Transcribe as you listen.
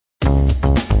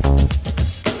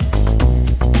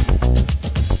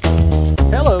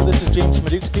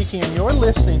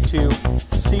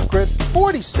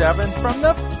47 from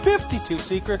the 52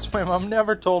 secrets my mom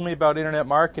never told me about internet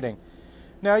marketing.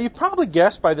 Now, you've probably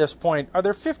guessed by this point, are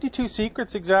there 52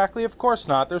 secrets exactly? Of course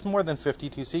not. There's more than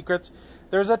 52 secrets.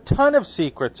 There's a ton of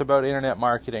secrets about internet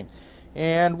marketing.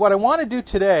 And what I want to do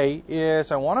today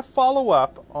is I want to follow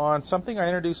up on something I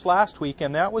introduced last week,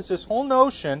 and that was this whole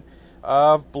notion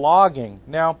of blogging.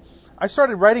 Now, I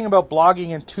started writing about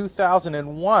blogging in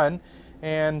 2001,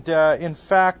 and in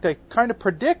fact, I kind of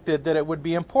predicted that it would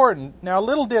be important. Now,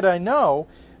 little did I know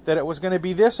that it was going to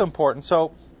be this important.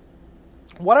 So,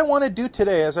 what I want to do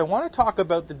today is I want to talk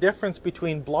about the difference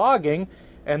between blogging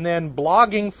and then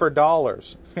blogging for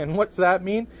dollars. And what's that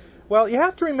mean? Well, you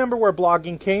have to remember where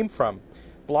blogging came from.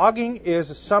 Blogging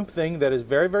is something that is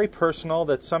very, very personal.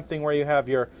 That's something where you have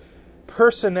your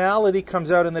personality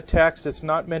comes out in the text. It's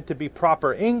not meant to be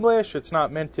proper English. It's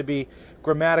not meant to be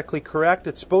grammatically correct.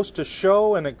 It's supposed to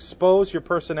show and expose your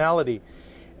personality.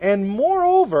 And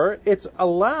moreover, it's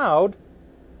allowed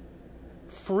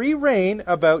free reign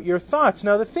about your thoughts.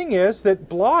 Now, the thing is that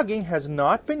blogging has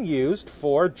not been used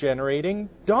for generating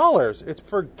dollars. It's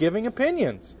for giving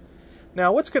opinions.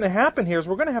 Now, what's going to happen here is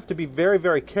we're going to have to be very,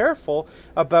 very careful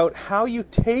about how you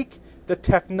take the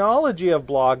technology of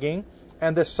blogging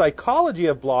and the psychology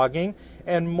of blogging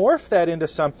and morph that into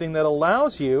something that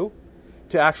allows you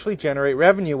to actually generate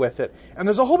revenue with it. And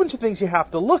there's a whole bunch of things you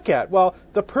have to look at. Well,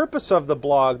 the purpose of the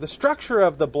blog, the structure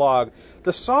of the blog,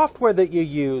 the software that you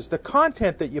use, the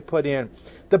content that you put in,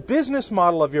 the business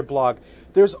model of your blog.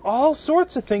 There's all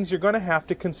sorts of things you're going to have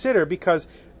to consider, because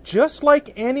just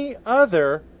like any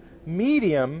other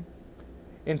medium,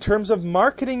 in terms of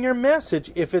marketing your message,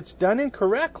 if it's done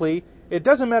incorrectly, it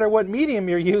doesn't matter what medium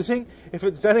you're using. If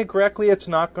it's done incorrectly, it's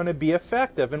not going to be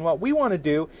effective. And what we want to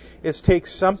do is take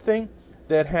something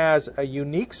that has a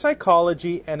unique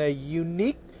psychology and a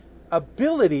unique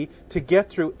ability to get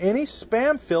through any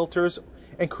spam filters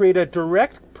and create a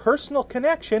direct personal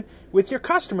connection with your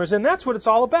customers. And that's what it's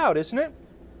all about, isn't it?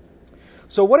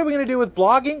 So what are we going to do with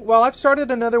blogging? Well, I've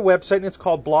started another website, and it's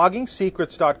called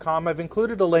bloggingsecrets.com. I've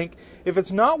included a link. If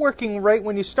it's not working right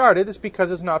when you start it, it's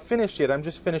because it's not finished yet. I'm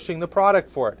just finishing the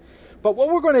product for it. But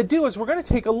what we're going to do is we're going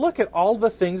to take a look at all the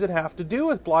things that have to do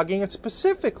with blogging, and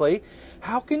specifically,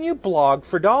 how can you blog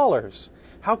for dollars?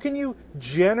 How can you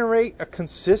generate a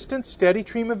consistent, steady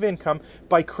stream of income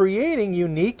by creating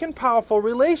unique and powerful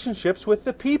relationships with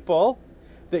the people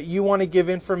that you want to give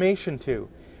information to?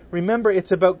 Remember,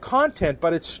 it's about content,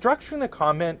 but it's structuring the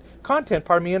content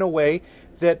in a way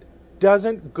that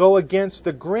doesn't go against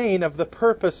the grain of the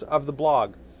purpose of the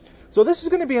blog. So this is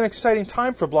going to be an exciting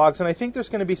time for blogs, and I think there's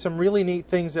going to be some really neat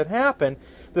things that happen.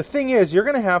 The thing is, you're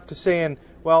going to have to say,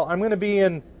 well, I'm going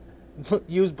to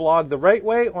use blog the right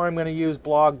way, or I'm going to use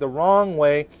blog the wrong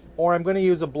way, or I'm going to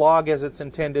use a blog as it's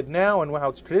intended now and how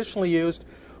it's traditionally used,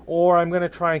 or I'm going to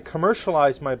try and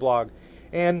commercialize my blog.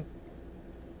 And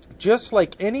just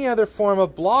like any other form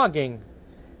of blogging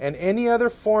and any other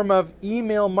form of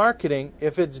email marketing,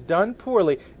 if it's done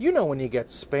poorly, you know when you get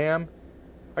spam.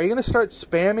 Are you going to start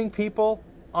spamming people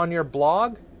on your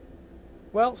blog?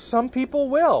 Well, some people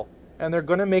will, and they're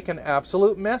going to make an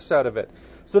absolute mess out of it.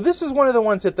 So this is one of the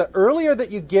ones that the earlier that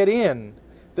you get in,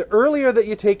 the earlier that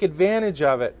you take advantage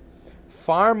of it,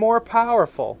 far more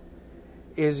powerful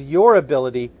is your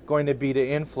ability going to be to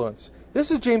influence.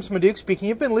 This is James Maduke speaking.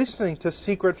 You've been listening to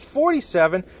Secret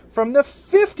 47 from the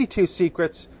 52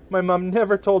 secrets my mom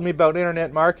never told me about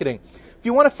internet marketing. If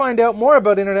you want to find out more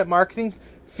about internet marketing,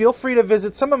 feel free to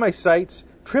visit some of my sites,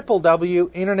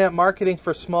 Internet Marketing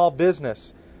for Small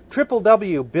Business,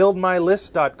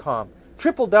 www.buildmylist.com,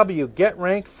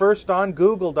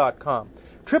 www.GetRankedFirstOnGoogle.com,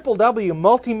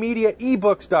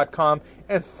 www.multimediaebooks.com,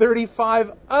 and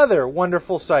 35 other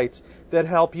wonderful sites that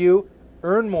help you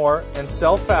earn more and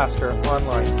sell faster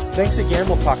online. Thanks again.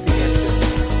 We'll talk to you again soon.